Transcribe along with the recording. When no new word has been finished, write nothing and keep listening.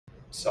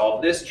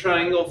solve this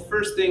triangle.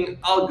 First thing,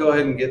 I'll go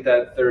ahead and get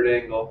that third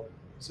angle.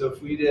 So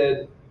if we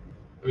did,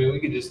 we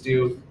could just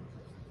do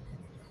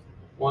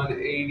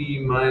 180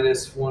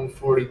 minus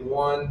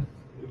 141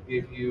 would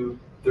give you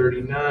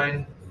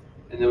 39.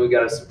 And then we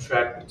got to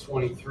subtract the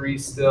 23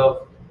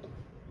 still,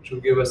 which will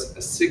give us a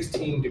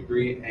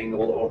 16-degree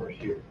angle over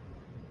here.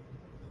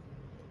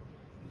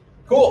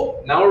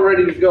 Cool, now we're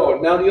ready to go.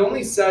 Now the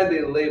only side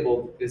they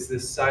labeled is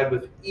this side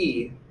with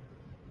E,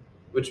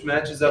 which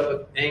matches up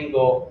with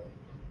angle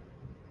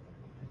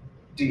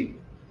D.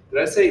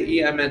 Did I say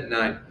E? I meant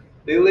 9.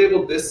 They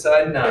labeled this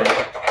side 9,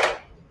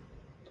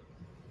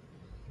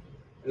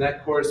 and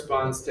that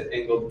corresponds to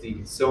angle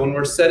D. So when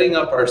we're setting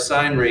up our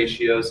sine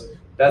ratios,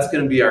 that's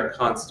going to be our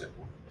constant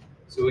one.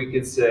 So we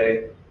could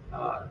say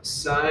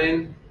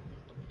sine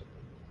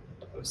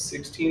of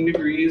 16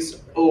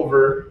 degrees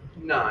over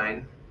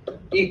 9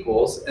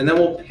 equals, and then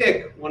we'll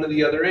pick one of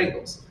the other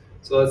angles.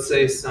 So let's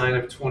say sine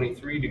of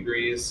 23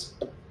 degrees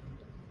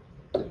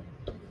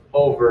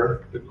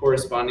over the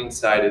corresponding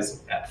side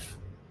is F.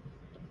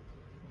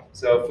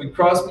 So if we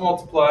cross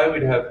multiply,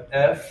 we'd have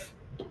F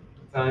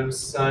times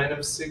sine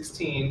of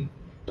 16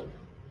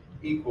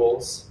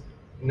 equals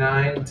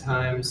 9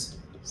 times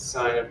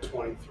sine of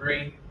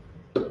 23.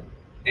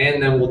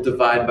 And then we'll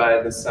divide by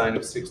the sine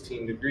of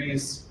 16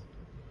 degrees.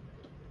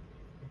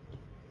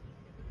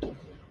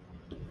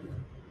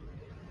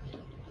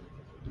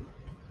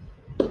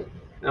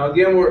 Now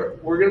again, we're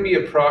going to be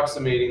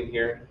approximating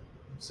here.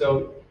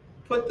 So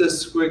put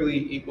this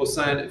squiggly equal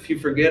sign. If you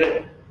forget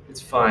it,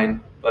 it's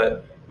fine.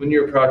 But when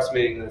you're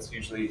approximating, that's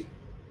usually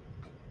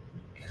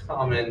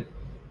common.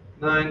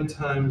 9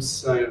 times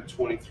sine of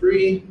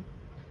 23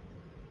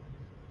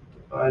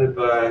 divided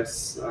by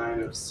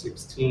sine of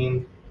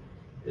 16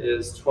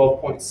 is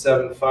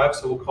 12.75,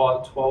 so we'll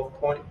call it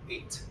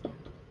 12.8.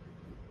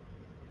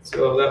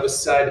 So that was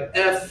side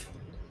F,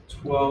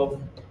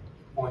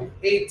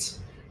 12.8.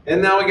 And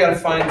now we got to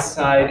find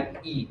side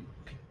E.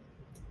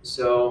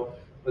 So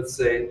let's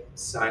say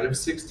sine of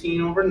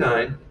 16 over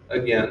 9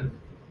 again.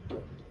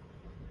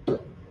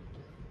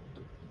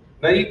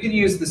 Now you could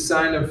use the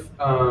sine of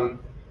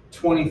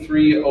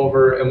 23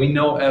 over, and we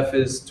know F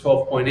is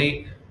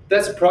 12.8.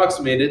 That's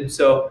approximated,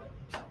 so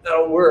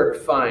that'll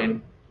work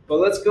fine. But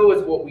let's go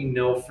with what we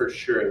know for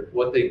sure,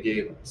 what they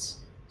gave us.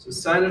 So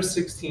sine of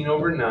 16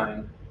 over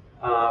 9,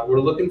 we're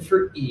looking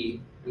for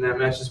E, and that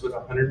matches with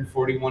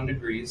 141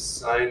 degrees.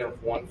 Sine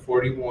of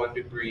 141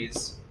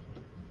 degrees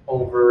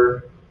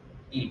over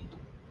E.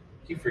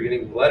 Keep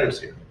forgetting the letters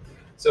here.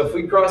 So if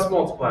we cross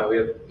multiply, we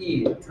have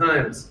E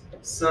times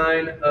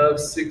sine of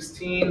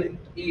 16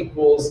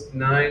 equals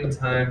 9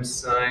 times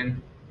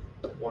sine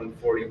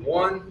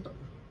 141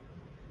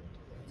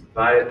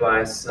 divided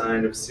by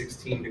sine of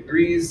 16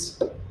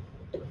 degrees.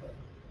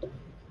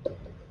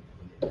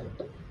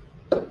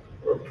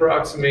 We're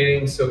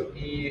approximating, so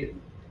E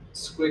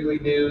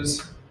squiggly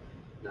doos,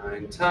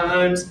 9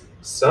 times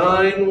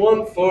sine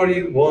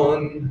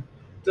 141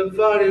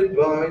 divided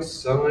by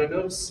sine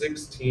of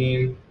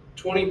 16,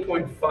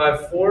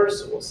 20.54,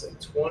 so we'll say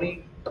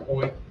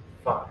 20.5.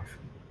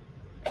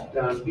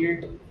 Down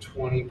here,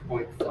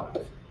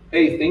 20.5.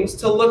 Hey, things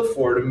to look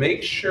for to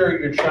make sure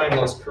your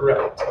triangle is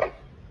correct.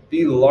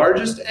 The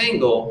largest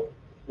angle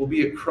will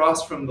be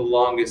across from the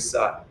longest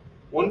side.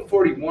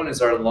 141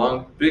 is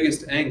our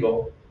biggest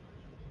angle.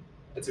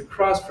 It's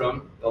across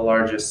from the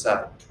largest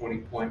side,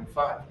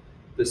 20.5.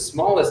 The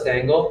smallest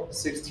angle,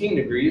 16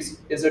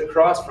 degrees, is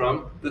across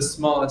from the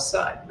smallest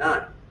side,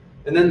 9.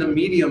 And then the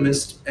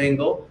mediumest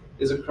angle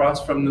is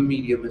across from the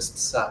mediumest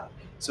side.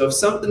 So if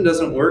something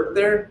doesn't work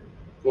there,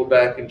 go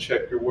back and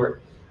check your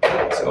work.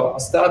 So I'll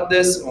stop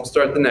this and we'll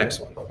start the next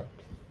one.